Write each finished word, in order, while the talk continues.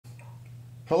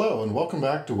Hello and welcome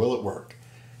back to Will It Work.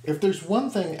 If there's one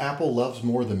thing Apple loves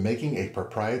more than making a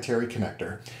proprietary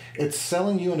connector, it's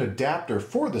selling you an adapter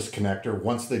for this connector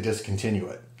once they discontinue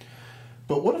it.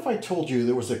 But what if I told you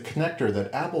there was a connector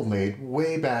that Apple made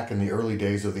way back in the early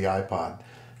days of the iPod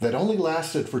that only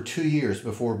lasted for 2 years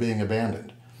before being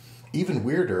abandoned? Even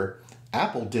weirder,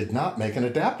 Apple did not make an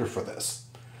adapter for this.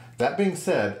 That being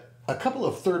said, a couple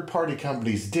of third-party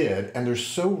companies did, and they're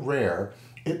so rare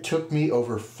it took me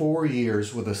over 4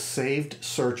 years with a saved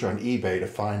search on eBay to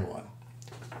find one.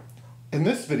 In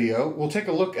this video, we'll take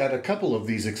a look at a couple of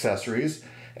these accessories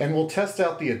and we'll test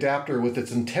out the adapter with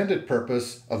its intended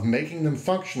purpose of making them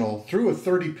functional through a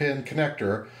 30-pin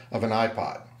connector of an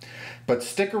iPod. But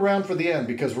stick around for the end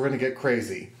because we're going to get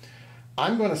crazy.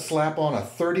 I'm going to slap on a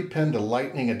 30-pin to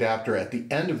lightning adapter at the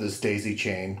end of this daisy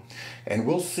chain, and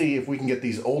we'll see if we can get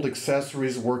these old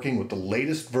accessories working with the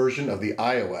latest version of the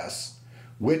iOS,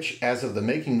 which, as of the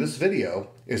making this video,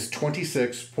 is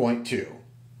 26.2.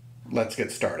 Let's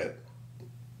get started.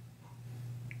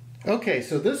 Okay,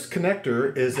 so this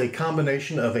connector is a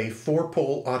combination of a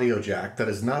 4-pole audio jack that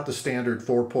is not the standard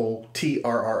 4-pole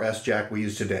TRRS jack we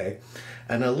use today,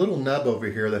 and a little nub over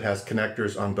here that has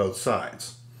connectors on both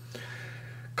sides.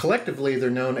 Collectively, they're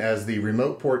known as the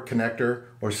remote port connector,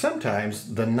 or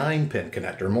sometimes the 9-pin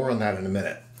connector. More on that in a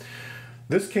minute.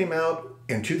 This came out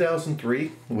in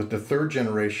 2003 with the 3rd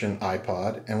generation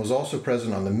iPod and was also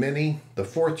present on the Mini, the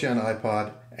 4th gen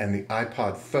iPod, and the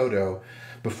iPod Photo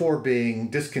before being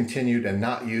discontinued and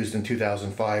not used in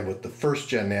 2005 with the 1st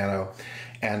gen Nano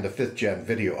and the 5th gen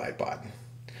video iPod.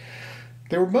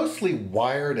 They were mostly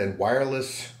wired and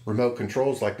wireless remote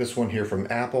controls like this one here from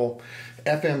Apple,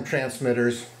 FM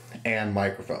transmitters, and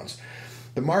microphones.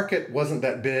 The market wasn't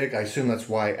that big. I assume that's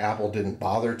why Apple didn't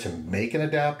bother to make an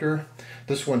adapter.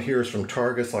 This one here is from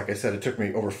Targus. Like I said, it took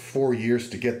me over 4 years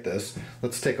to get this.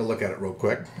 Let's take a look at it real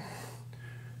quick.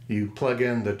 You plug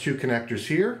in the 2 connectors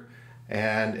here,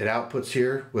 and it outputs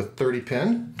here with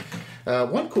 30-pin.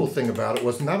 One cool thing about it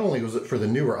was not only was it for the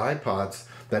newer iPods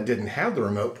that didn't have the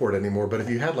remote port anymore, but if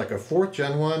you had like a 4th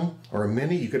gen one or a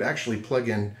Mini, you could actually plug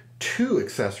in 2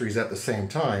 accessories at the same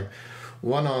time.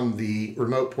 One on the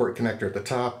remote port connector at the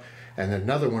top, and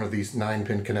another one of these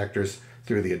 9-pin connectors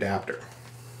through the adapter.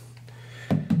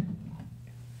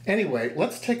 Anyway,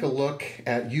 let's take a look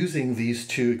at using these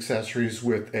 2 accessories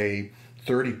with a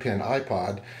 30-pin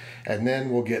iPod, and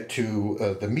then we'll get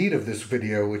to the meat of this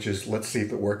video, which is let's see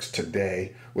if it works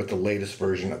today with the latest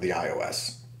version of the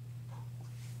iOS.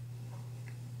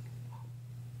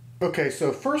 Okay,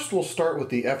 so first we'll start with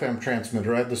the FM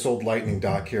transmitter. I have this old lightning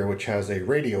dock here which has a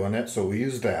radio in it, so we'll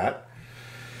use that.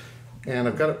 And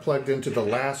I've got it plugged into the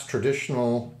last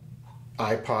traditional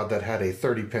iPod that had a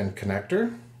 30-pin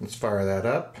connector. Let's fire that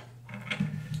up.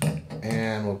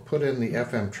 And we'll put in the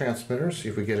FM transmitter, see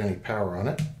if we get any power on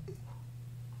it.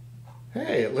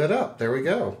 Hey, it lit up. There we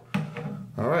go.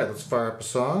 All right, let's fire up a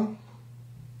song.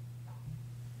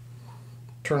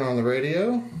 Turn on the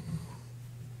radio.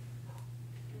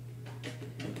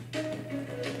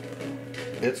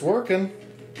 It's working.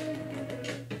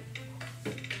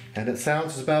 And it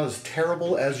sounds about as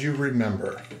terrible as you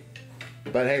remember.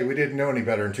 But hey, we didn't know any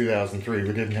better in 2003. We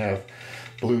didn't have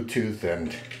Bluetooth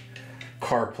and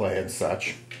CarPlay and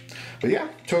such. But yeah,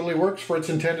 totally works for its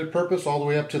intended purpose all the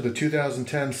way up to the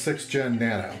 2010 6th gen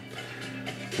Nano.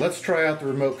 Let's try out the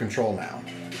remote control now.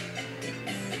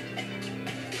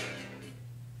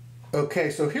 Okay,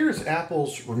 so here's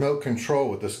Apple's remote control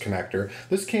with this connector.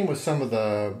 This came with some of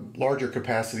the larger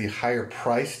capacity, higher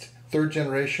priced 3rd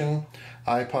generation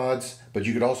iPods, but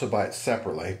you could also buy it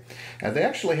separately. And they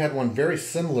actually had one very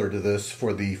similar to this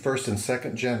for the 1st and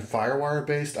 2nd gen FireWire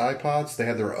based iPods. They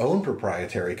had their own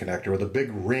proprietary connector with a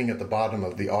big ring at the bottom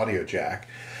of the audio jack.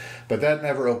 But that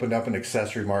never opened up an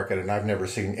accessory market, and I've never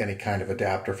seen any kind of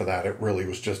adapter for that. It really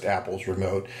was just Apple's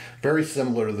remote. Very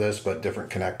similar to this, but different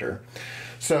connector.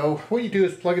 So what you do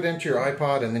is plug it into your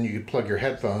iPod, and then you can plug your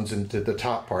headphones into the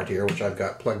top part here, which I've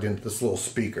got plugged into this little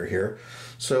speaker here.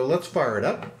 So let's fire it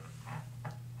up.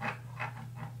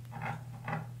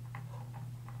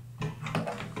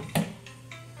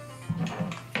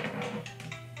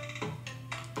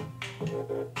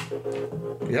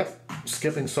 Yep,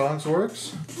 skipping songs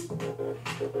works.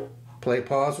 Play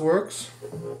pause works.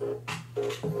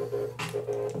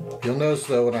 You'll notice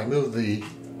though when I move the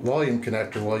volume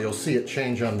connector, well, you'll see it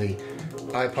change on the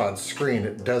iPod screen.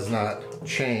 It does not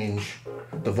change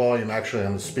the volume actually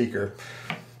on the speaker.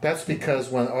 That's because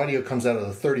when audio comes out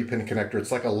of the 30-pin connector,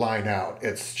 it's like a line out.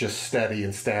 It's just steady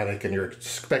and static, and you're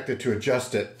expected to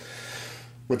adjust it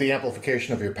with the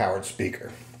amplification of your powered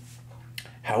speaker.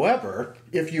 However,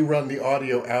 if you run the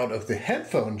audio out of the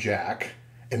headphone jack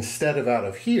instead of out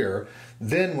of here,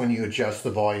 then when you adjust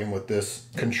the volume with this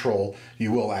control,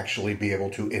 you will actually be able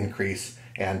to increase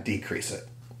and decrease it.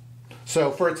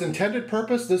 So for its intended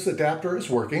purpose, this adapter is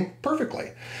working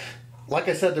perfectly. Like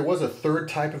I said, there was a third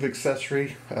type of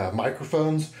accessory,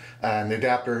 microphones, and the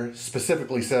adapter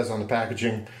specifically says on the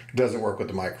packaging it doesn't work with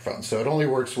the microphone. So it only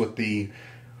works with the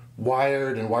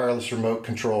wired and wireless remote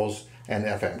controls and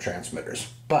FM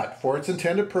transmitters. But for its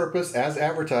intended purpose, as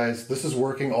advertised, this is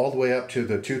working all the way up to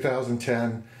the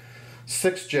 2010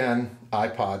 6th Gen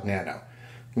iPod Nano.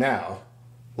 Now,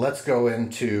 let's go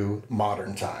into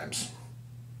modern times.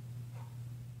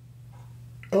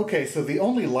 Okay, so the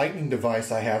only Lightning device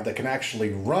I have that can actually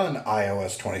run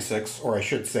iOS 26, or I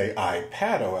should say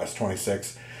iPadOS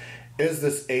 26, is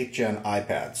this 8th Gen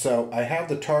iPad. So I have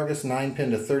the Targus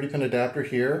 9-pin to 30-pin adapter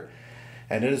here,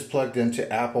 and it is plugged into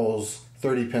Apple's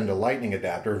 30-pin to Lightning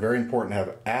adapter. Very important to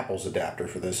have Apple's adapter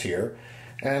for this here.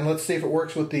 And let's see if it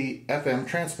works with the FM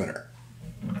transmitter.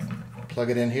 Plug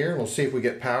it in here, and we'll see if we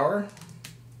get power.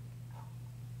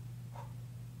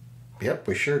 Yep,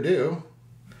 we sure do.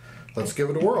 Let's give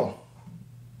it a whirl.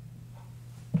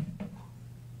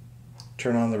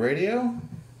 Turn on the radio.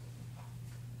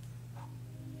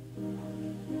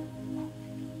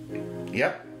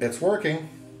 Yep, it's working.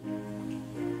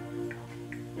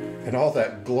 And all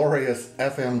that glorious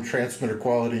FM transmitter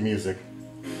quality music.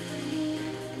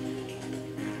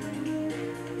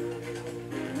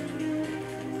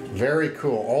 Very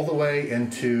cool. All the way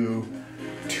into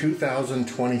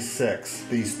 2026.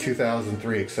 These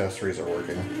 2003 accessories are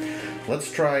working.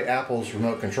 Let's try Apple's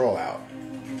remote control out.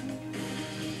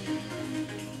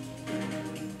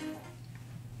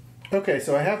 Okay,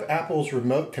 so I have Apple's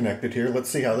remote connected here. Let's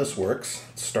see how this works.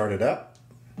 Let's start it up.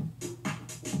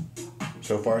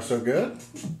 So far, so good.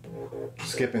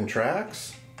 Skipping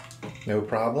tracks, no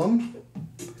problem.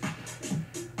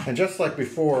 And just like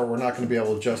before, we're not going to be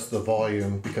able to adjust the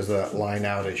volume because of that line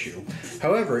out issue.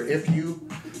 However, if you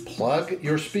plug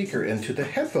your speaker into the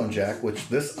headphone jack, which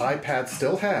this iPad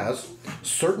still has,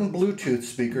 certain Bluetooth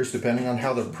speakers, depending on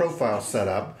how their profile's set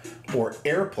up, or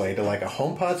AirPlay to like a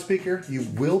HomePod speaker, you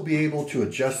will be able to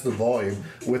adjust the volume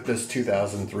with this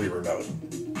 2003 remote.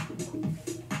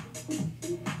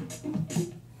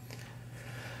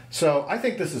 So I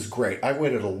think this is great. I've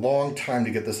waited a long time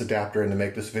to get this adapter in to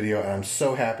make this video, and I'm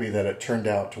so happy that it turned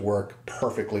out to work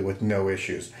perfectly with no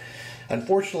issues.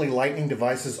 Unfortunately, Lightning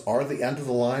devices are the end of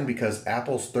the line because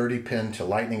Apple's 30-pin to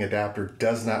Lightning adapter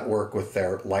does not work with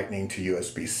their Lightning to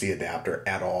USB-C adapter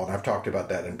at all, and I've talked about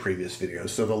that in previous videos.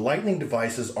 So the Lightning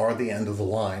devices are the end of the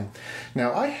line.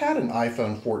 Now, I had an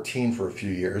iPhone 14 for a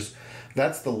few years.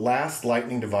 That's the last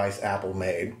Lightning device Apple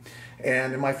made,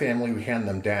 and in my family we hand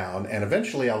them down, and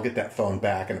eventually I'll get that phone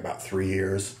back in about 3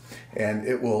 years, and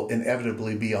it will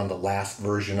inevitably be on the last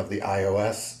version of the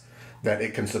iOS that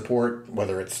it can support,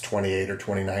 whether it's 28 or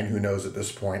 29, who knows at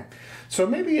this point. So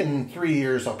maybe in 3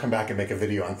 years I'll come back and make a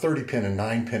video on 30-pin and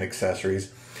 9-pin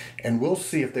accessories, and we'll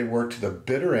see if they work to the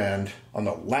bitter end on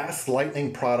the last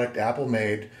Lightning product Apple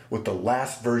made with the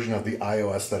last version of the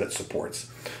iOS that it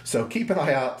supports. So keep an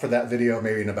eye out for that video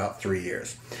maybe in about 3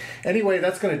 years. Anyway,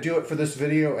 that's going to do it for this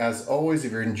video. As always,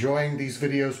 if you're enjoying these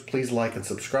videos, please like and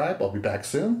subscribe. I'll be back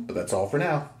soon, but that's all for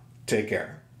now. Take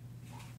care.